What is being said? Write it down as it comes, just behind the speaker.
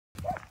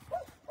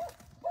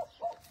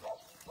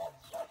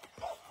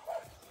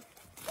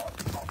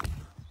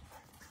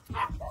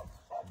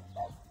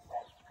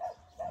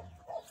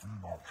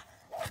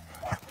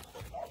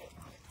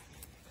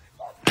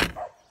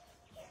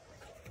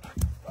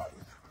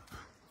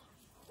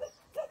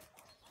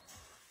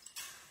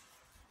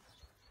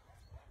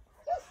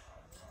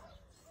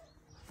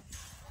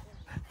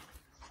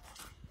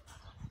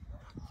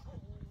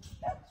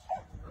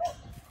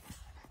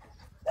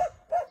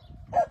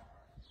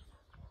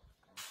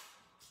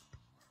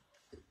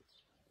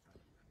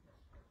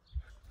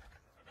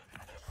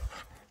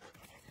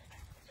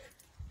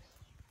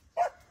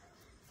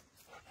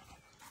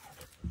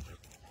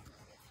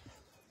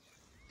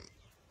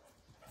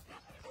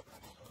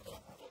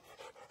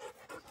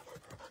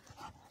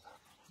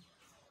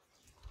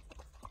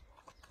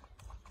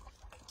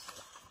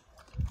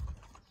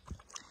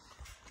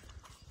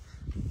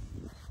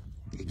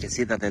You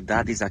see that the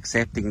dad is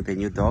accepting the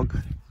new dog,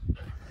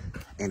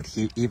 and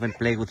he even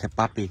played with the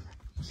puppy.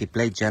 He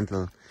played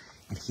gentle,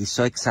 and he's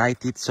so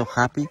excited, so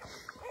happy,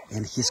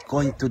 and he's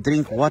going to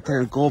drink water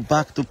and go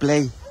back to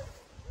play.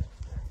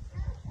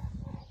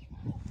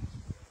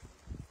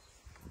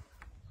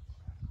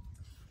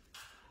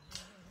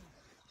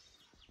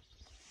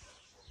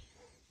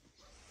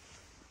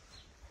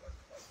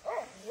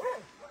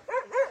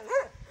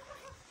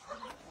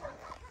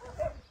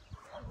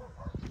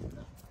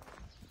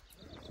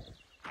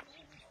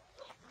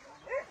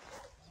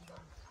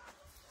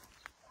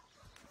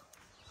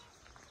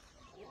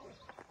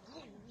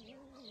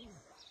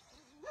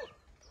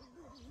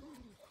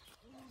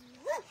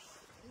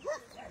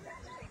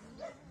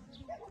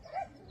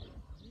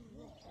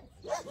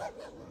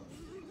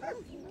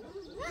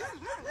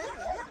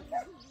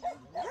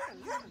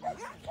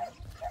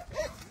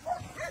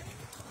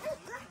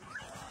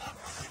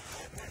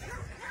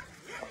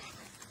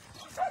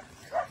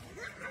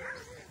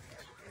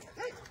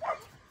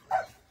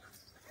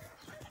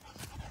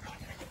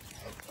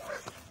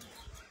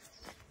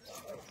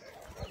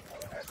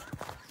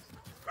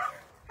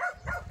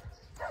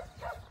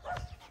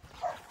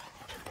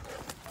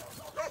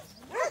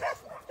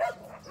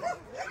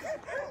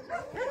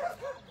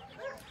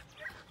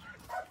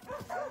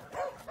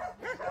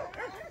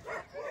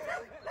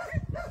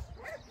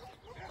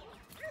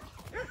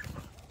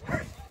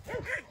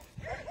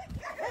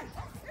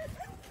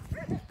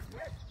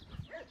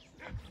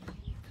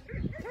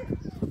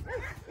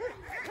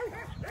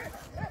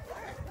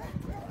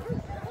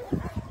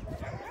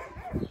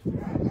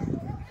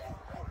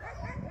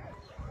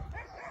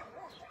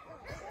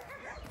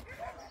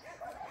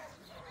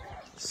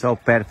 So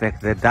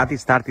perfect. The daddy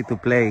started to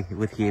play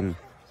with him.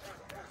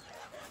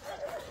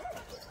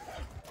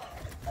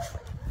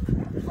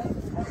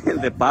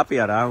 And the puppy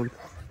around.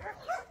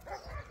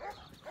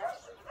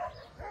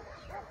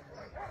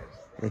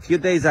 A few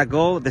days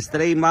ago, the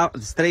stray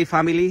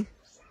family,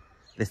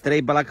 the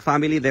stray black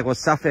family, they was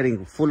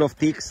suffering, full of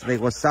ticks. They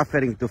was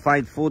suffering to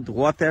find food,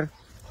 water.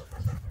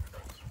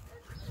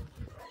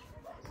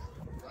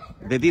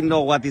 They didn't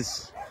know what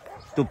is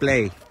to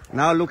play.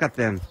 Now look at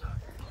them.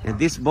 And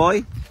this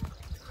boy,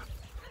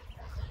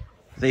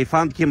 they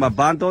found him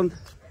abandoned.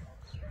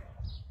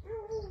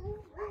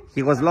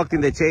 He was locked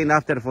in the chain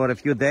for a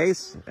few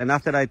days. And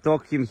after I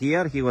took him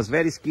here, he was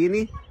very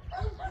skinny.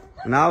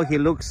 Now he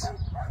looks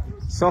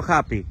so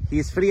happy.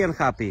 He's free and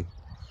happy.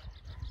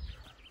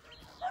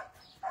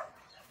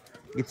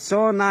 It's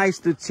so nice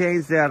to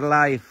change their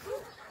life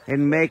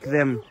and make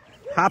them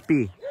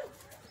happy.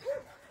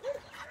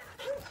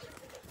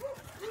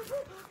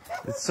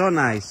 It's so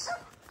nice.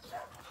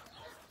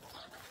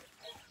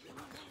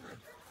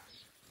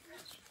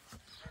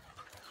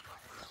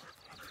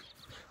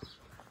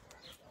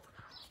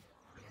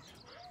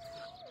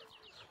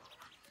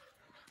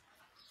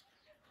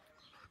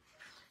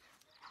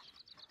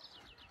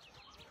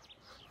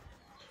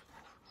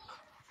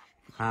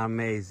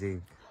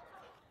 Amazing.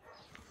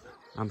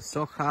 I'm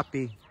so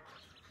happy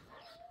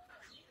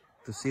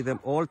to see them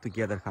all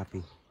together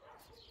happy.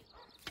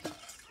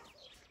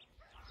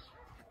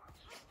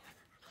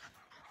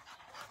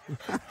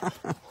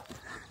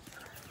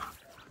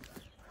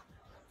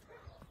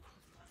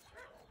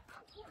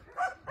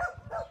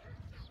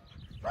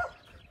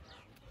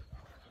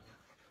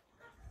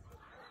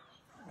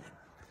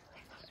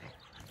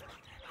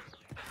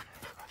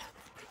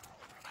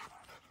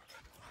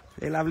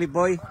 Hey, lovely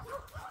boy.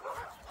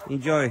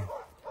 Enjoy.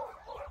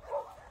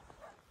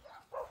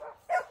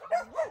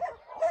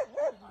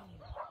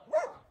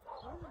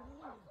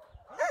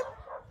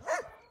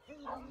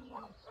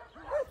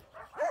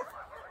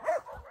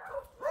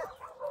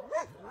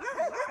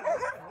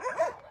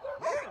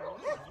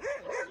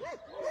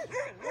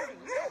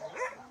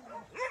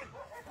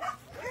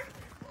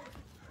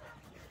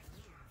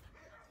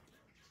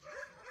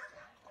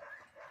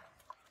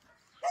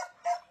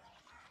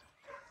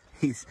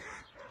 He's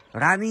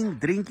running,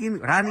 drinking,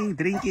 running,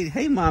 drinking.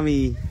 Hey,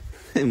 mommy.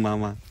 Hey,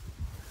 mama.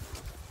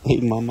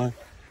 Hey, mama.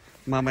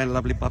 Mama and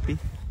lovely puppy.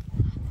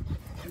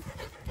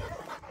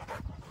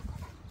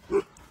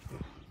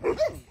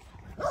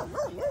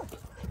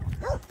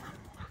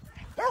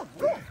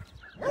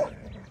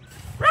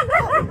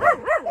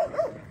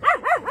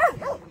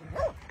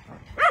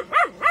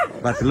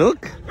 But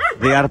look,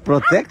 they are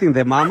protecting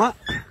the mama.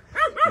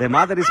 The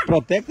mother is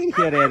protecting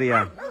her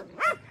area.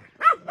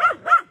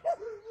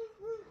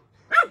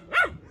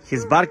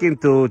 He's barking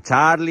to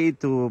Charlie,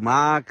 to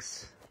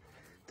Max,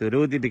 to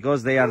Rudy,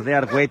 because they are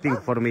there waiting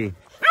for me.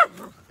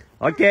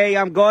 Okay,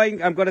 I'm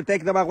going. I'm going to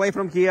take them away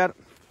from here.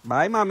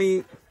 Bye,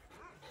 mommy.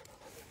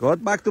 Go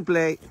back to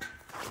play.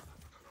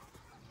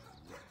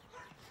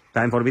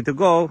 Time for me to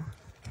go.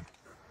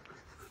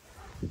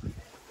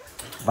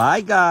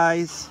 Bye,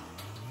 guys.